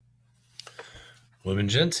Lumen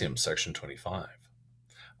Gentium, section 25.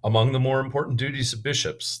 Among the more important duties of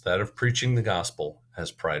bishops, that of preaching the gospel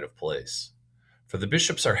has pride of place. For the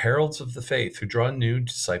bishops are heralds of the faith who draw new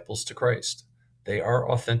disciples to Christ. They are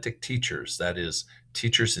authentic teachers, that is,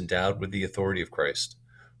 teachers endowed with the authority of Christ,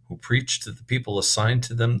 who preach to the people assigned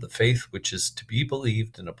to them the faith which is to be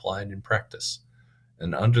believed and applied in practice.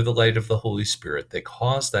 And under the light of the Holy Spirit, they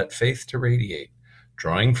cause that faith to radiate,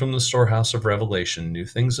 drawing from the storehouse of revelation new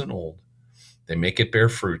things and old. They make it bear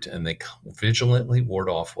fruit, and they vigilantly ward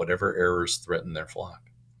off whatever errors threaten their flock.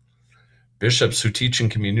 Bishops who teach in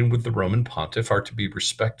communion with the Roman pontiff are to be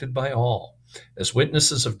respected by all as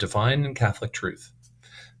witnesses of divine and Catholic truth.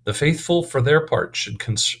 The faithful, for their part, should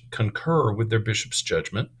concur with their bishop's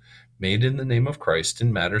judgment, made in the name of Christ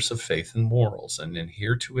in matters of faith and morals, and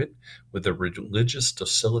adhere to it with a religious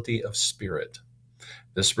docility of spirit.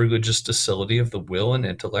 This religious docility of the will and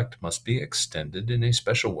intellect must be extended in a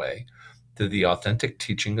special way to the authentic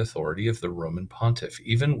teaching authority of the Roman pontiff,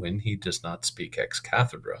 even when he does not speak ex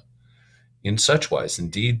cathedra. In such wise,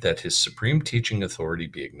 indeed, that his supreme teaching authority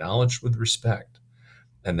be acknowledged with respect,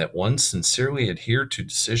 and that one sincerely adhere to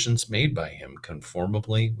decisions made by him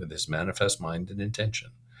conformably with his manifest mind and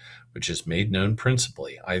intention, which is made known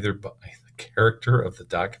principally either by the character of the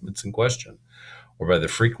documents in question, or by the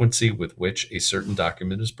frequency with which a certain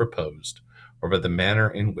document is proposed, or by the manner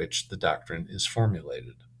in which the doctrine is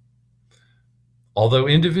formulated. Although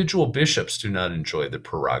individual bishops do not enjoy the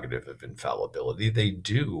prerogative of infallibility, they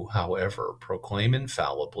do, however, proclaim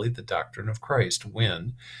infallibly the doctrine of Christ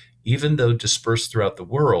when, even though dispersed throughout the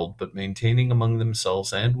world, but maintaining among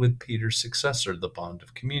themselves and with Peter's successor the bond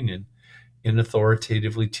of communion, in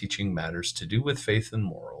authoritatively teaching matters to do with faith and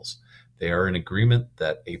morals, they are in agreement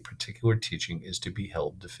that a particular teaching is to be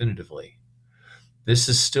held definitively. This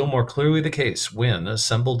is still more clearly the case when,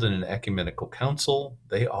 assembled in an ecumenical council,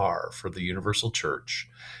 they are, for the universal church,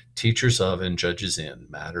 teachers of and judges in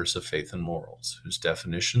matters of faith and morals, whose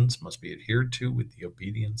definitions must be adhered to with the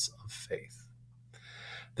obedience of faith.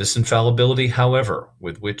 This infallibility, however,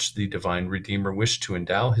 with which the divine Redeemer wished to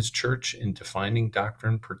endow his church in defining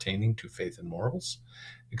doctrine pertaining to faith and morals,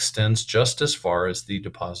 extends just as far as the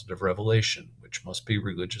deposit of revelation, which must be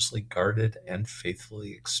religiously guarded and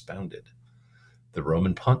faithfully expounded. The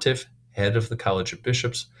Roman pontiff, head of the College of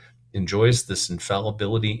Bishops, enjoys this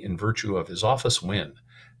infallibility in virtue of his office when,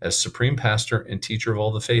 as supreme pastor and teacher of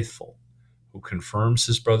all the faithful, who confirms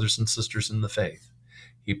his brothers and sisters in the faith,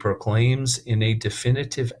 he proclaims in a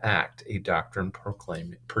definitive act a doctrine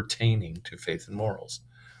pertaining to faith and morals.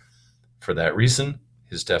 For that reason,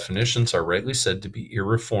 his definitions are rightly said to be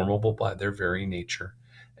irreformable by their very nature,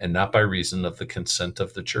 and not by reason of the consent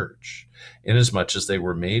of the Church, inasmuch as they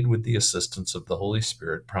were made with the assistance of the Holy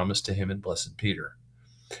Spirit promised to him in Blessed Peter.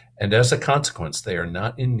 And as a consequence, they are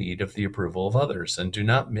not in need of the approval of others, and do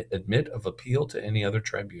not admit of appeal to any other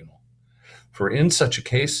tribunal. For in such a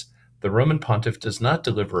case, the Roman pontiff does not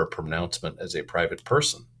deliver a pronouncement as a private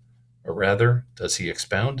person, but rather does he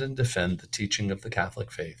expound and defend the teaching of the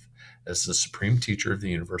Catholic faith as the supreme teacher of the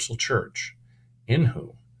universal Church, in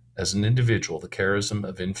whom, as an individual, the charism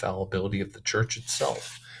of infallibility of the Church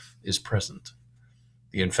itself is present.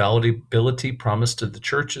 The infallibility promised to the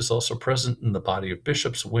Church is also present in the body of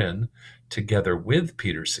bishops when, together with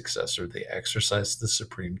Peter's successor, they exercise the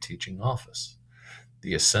supreme teaching office.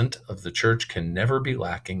 The assent of the Church can never be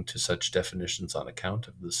lacking to such definitions on account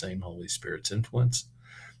of the same Holy Spirit's influence,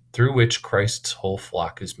 through which Christ's whole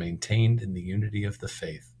flock is maintained in the unity of the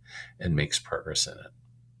faith and makes progress in it.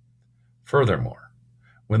 Furthermore,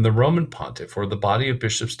 when the Roman pontiff or the body of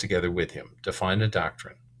bishops together with him define a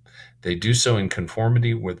doctrine, they do so in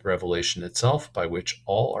conformity with revelation itself, by which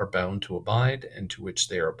all are bound to abide and to which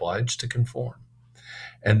they are obliged to conform.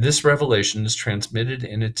 And this revelation is transmitted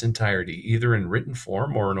in its entirety, either in written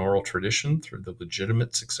form or in oral tradition, through the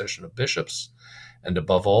legitimate succession of bishops, and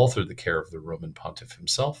above all through the care of the Roman pontiff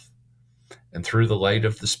himself. And through the light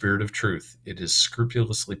of the Spirit of truth, it is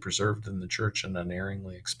scrupulously preserved in the Church and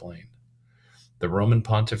unerringly explained. The Roman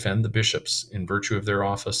pontiff and the bishops, in virtue of their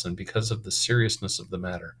office and because of the seriousness of the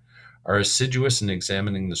matter, are assiduous in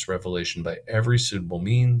examining this revelation by every suitable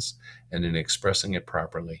means and in expressing it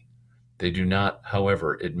properly. They do not,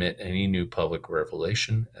 however, admit any new public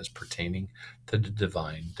revelation as pertaining to the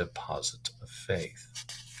divine deposit of faith.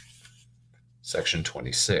 Section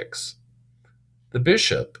 26. The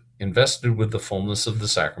bishop, invested with the fullness of the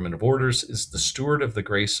sacrament of orders, is the steward of the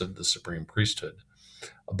grace of the supreme priesthood,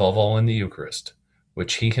 above all in the Eucharist,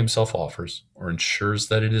 which he himself offers, or ensures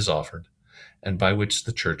that it is offered, and by which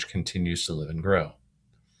the Church continues to live and grow.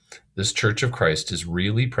 This Church of Christ is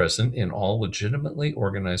really present in all legitimately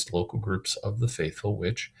organized local groups of the faithful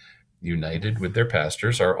which, united with their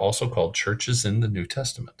pastors, are also called churches in the New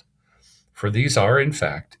Testament. For these are, in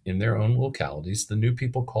fact, in their own localities, the new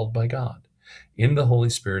people called by God, in the Holy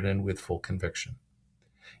Spirit and with full conviction.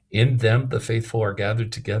 In them, the faithful are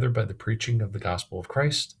gathered together by the preaching of the gospel of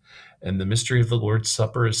Christ, and the mystery of the Lord's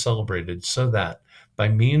Supper is celebrated, so that, by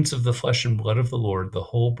means of the flesh and blood of the Lord, the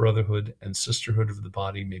whole brotherhood and sisterhood of the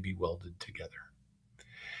body may be welded together.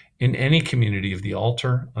 In any community of the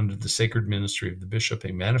altar, under the sacred ministry of the bishop,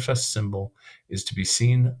 a manifest symbol is to be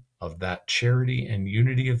seen of that charity and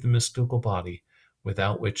unity of the mystical body,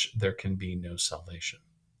 without which there can be no salvation.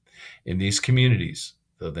 In these communities,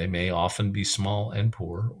 though they may often be small and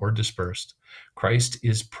poor or dispersed, Christ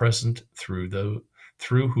is present through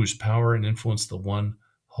whose power and influence the one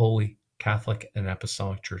holy Catholic and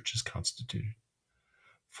Apostolic Church is constituted.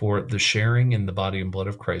 For the sharing in the body and blood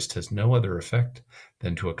of Christ has no other effect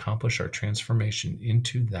than to accomplish our transformation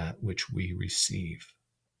into that which we receive.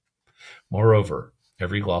 Moreover,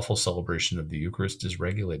 every lawful celebration of the Eucharist is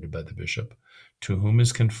regulated by the bishop, to whom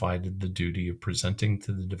is confided the duty of presenting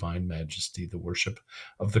to the Divine Majesty the worship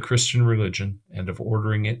of the Christian religion and of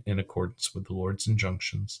ordering it in accordance with the Lord's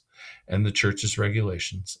injunctions and the Church's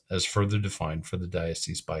regulations, as further defined for the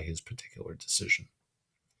diocese by his particular decision.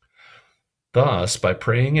 Thus, by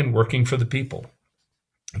praying and working for the people,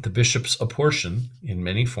 the bishops apportion, in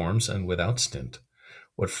many forms and without stint,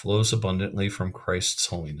 what flows abundantly from Christ's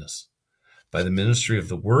holiness. By the ministry of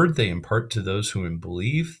the word, they impart to those who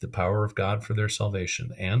believe the power of God for their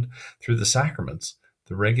salvation, and through the sacraments,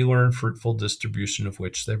 the regular and fruitful distribution of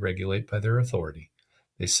which they regulate by their authority,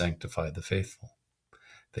 they sanctify the faithful.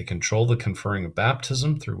 They control the conferring of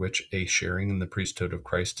baptism, through which a sharing in the priesthood of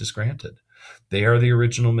Christ is granted. They are the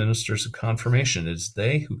original ministers of confirmation. It is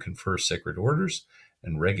they who confer sacred orders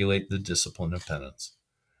and regulate the discipline of penance.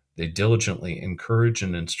 They diligently encourage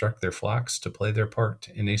and instruct their flocks to play their part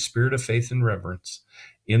in a spirit of faith and reverence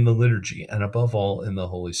in the liturgy, and above all in the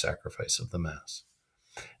holy sacrifice of the Mass.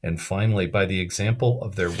 And finally, by the example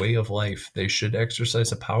of their way of life, they should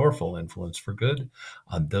exercise a powerful influence for good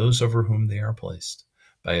on those over whom they are placed,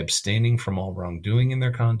 by abstaining from all wrongdoing in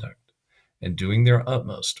their conduct, and doing their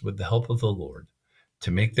utmost with the help of the Lord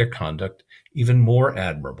to make their conduct even more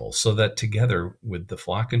admirable, so that together with the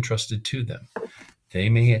flock entrusted to them, they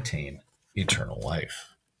may attain eternal life.